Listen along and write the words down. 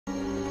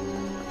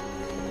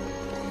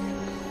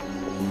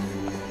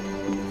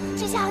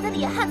知夏和他的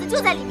野汉子就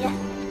在里面。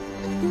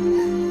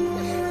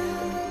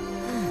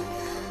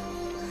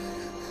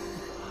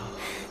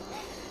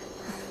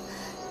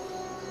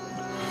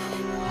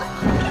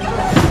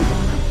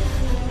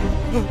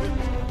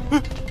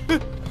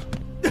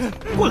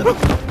过来，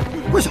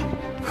跪下！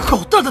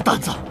好大的胆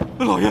子！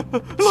老爷，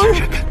竟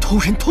然敢偷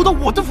人偷到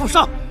我的府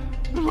上！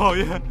老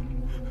爷，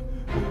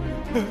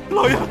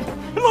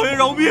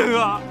饶命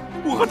啊！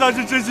我和他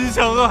是真心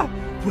相爱，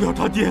不料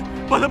他爹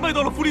把他卖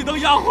到了府里当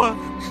丫鬟，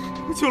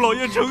求老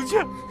爷成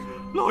全。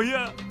老爷，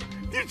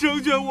你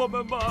成全我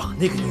们吧！把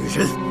那个女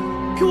人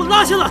给我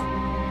拉下来！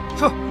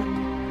是。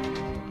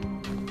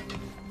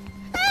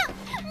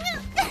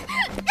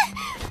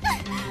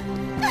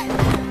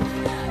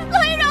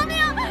老爷饶命！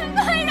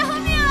老爷饶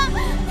命！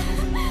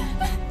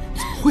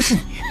怎么会是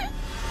你？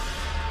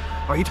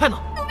二姨太呢？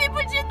奴婢不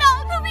知道，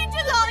奴婢知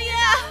老爷。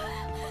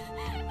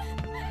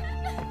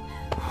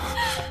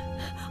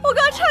我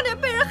刚差点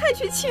被人害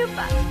去清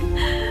白，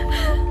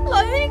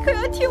老爷你可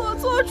要替我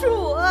做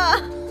主啊！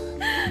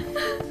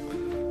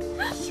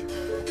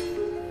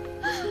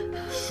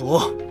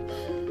说，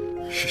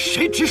是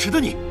谁指使的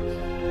你？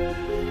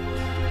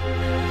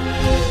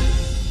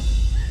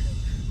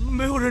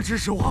没有人指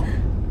使我，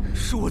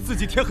是我自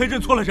己天黑认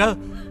错了人。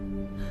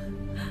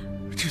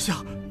知夏，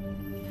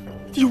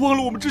你忘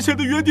了我们之前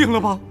的约定了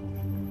吗？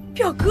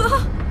表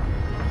哥，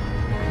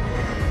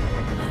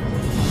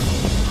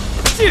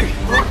贱人！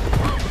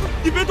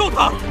你别动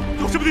他，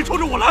有什么你冲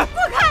着我来！滚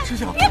开！知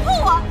夏，别碰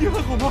我！你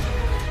还好吗？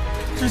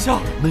知夏，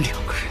我们两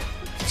个人，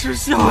知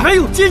夏，我还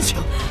有奸情。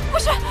不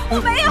是，我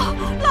没有，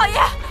老爷，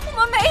我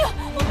们没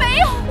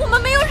有，我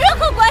们没有任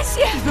何关系。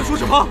你在说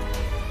什么？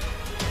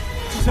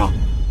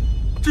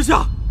知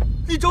夏，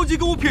你着急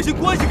跟我撇清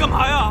关系干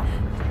嘛呀？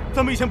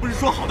咱们以前不是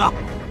说好的，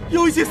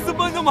要一起私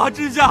奔的吗？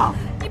知夏，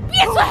你闭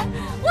嘴！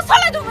我从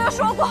来都没有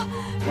说过。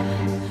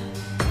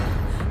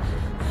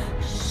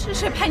是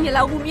谁派你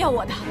来污蔑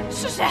我的？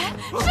是谁？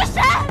是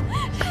谁？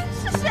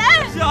是谁？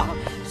知夏，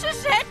是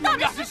谁？到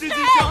底是谁？是真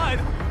心相爱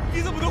的，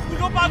你怎么能胡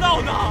说八道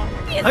呢？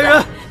闭嘴！来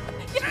人！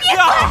你闭嘴！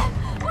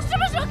我什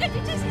么时候跟你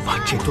真心相爱？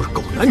把这对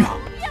狗男女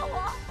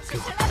给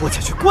我拖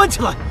下去关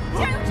起来，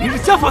明日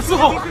家法伺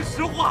候。这是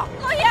实话。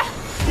老爷，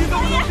你怎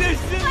么能变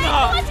心呢？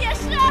跟我解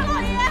释啊，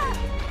老爷！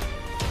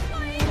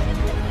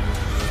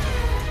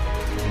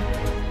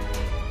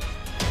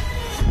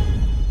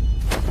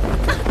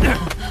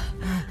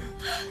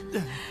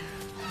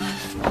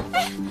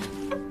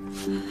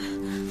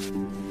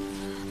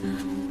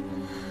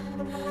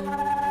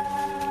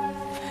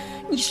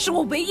你是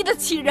我唯一的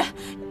亲人，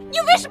你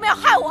为什么要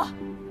害我？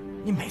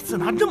你每次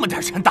拿这么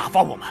点钱打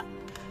发我们，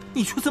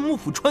你却在幕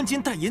府穿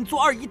金戴银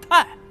做二姨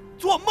太，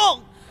做梦！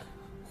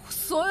我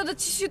所有的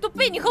积蓄都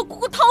被你和姑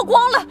姑掏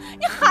光了，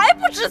你还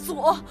不知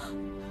足？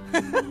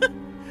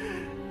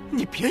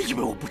你别以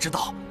为我不知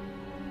道，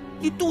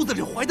你肚子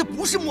里怀的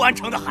不是穆安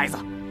成的孩子，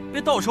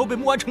别到时候被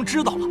穆安成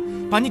知道了，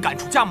把你赶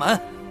出家门，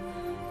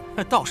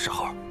到时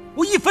候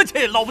我一分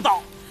钱也捞不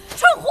到。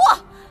蠢货！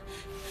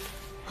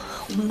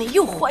我没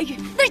有怀孕，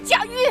那是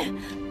假孕。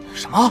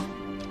什么？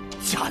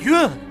假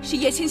孕？是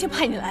叶青青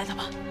派你来的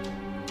吧？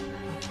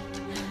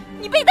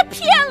你被他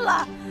骗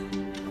了。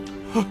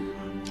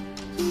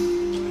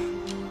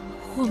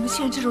我们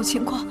现在这种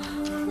情况，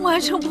穆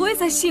安成不会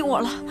再信我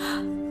了。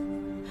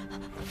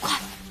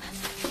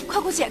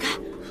快给我解开，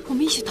我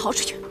们一起逃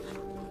出去。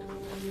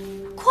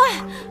快！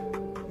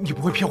你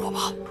不会骗我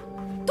吧？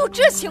都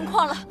这情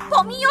况了，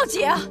保命要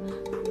紧啊！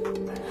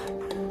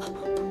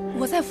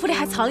我在府里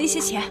还藏了一些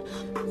钱，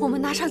我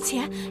们拿上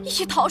钱一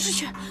起逃出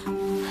去。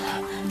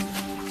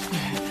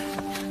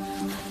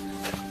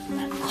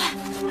快！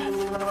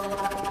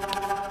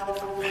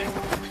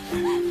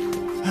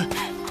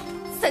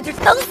在这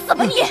等死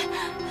吧你！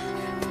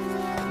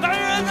男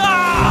人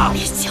啊！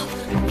别叫！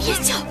别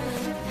叫！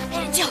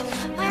别叫！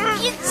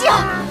别叫！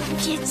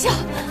别叫！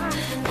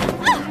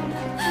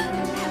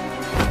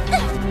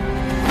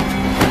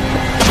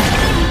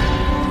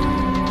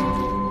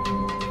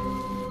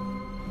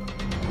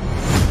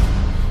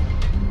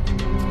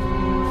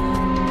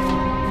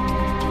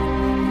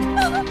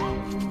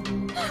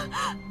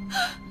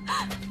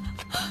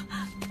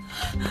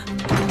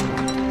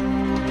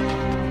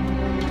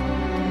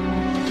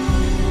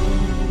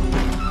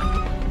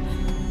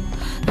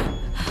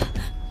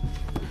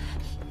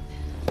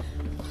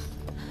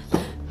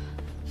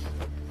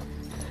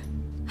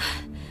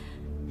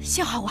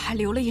幸好我还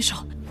留了一手，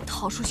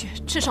逃出去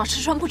至少吃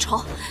穿不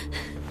愁。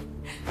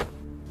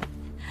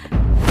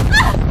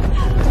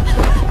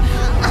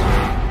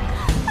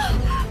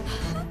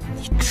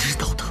你知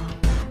道的，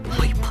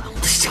背叛我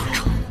的下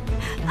场。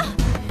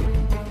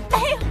没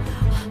有，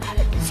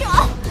求！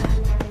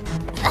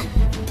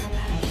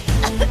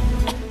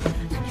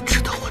你知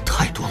道我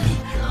太多秘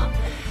密了，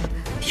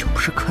要不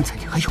是看在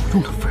你还有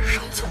用的份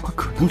上，怎么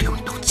可能留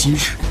你到今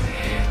日？